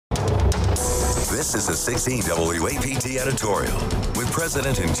This is the 16 WAPT Editorial with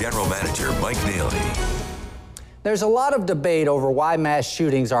President and General Manager Mike Neely. There's a lot of debate over why mass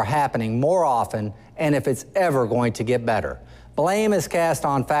shootings are happening more often and if it's ever going to get better. Blame is cast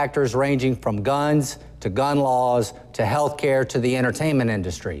on factors ranging from guns to gun laws to healthcare to the entertainment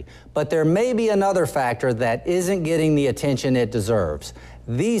industry. But there may be another factor that isn't getting the attention it deserves.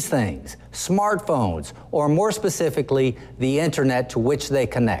 These things, smartphones, or more specifically, the internet to which they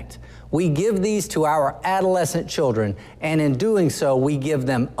connect. We give these to our adolescent children, and in doing so, we give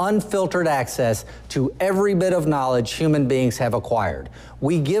them unfiltered access to every bit of knowledge human beings have acquired.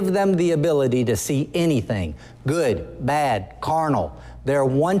 We give them the ability to see anything, good, bad, carnal. They're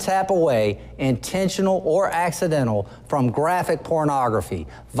one tap away, intentional or accidental, from graphic pornography,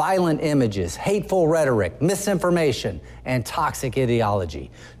 violent images, hateful rhetoric, misinformation, and toxic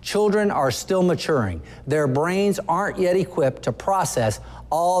ideology. Children are still maturing. Their brains aren't yet equipped to process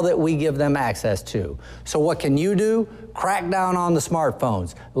all that we give them access to. So what can you do? Crack down on the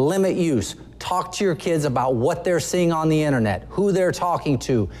smartphones, limit use, talk to your kids about what they're seeing on the internet, who they're talking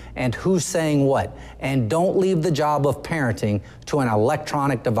to, and who's saying what. And don't leave the job of parenting to an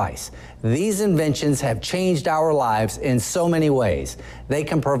electronic device. These inventions have changed our lives in so many ways. They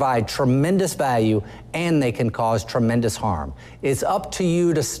can provide tremendous value and they can cause tremendous harm. It's up to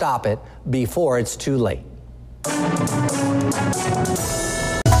you to stop it before it's too late.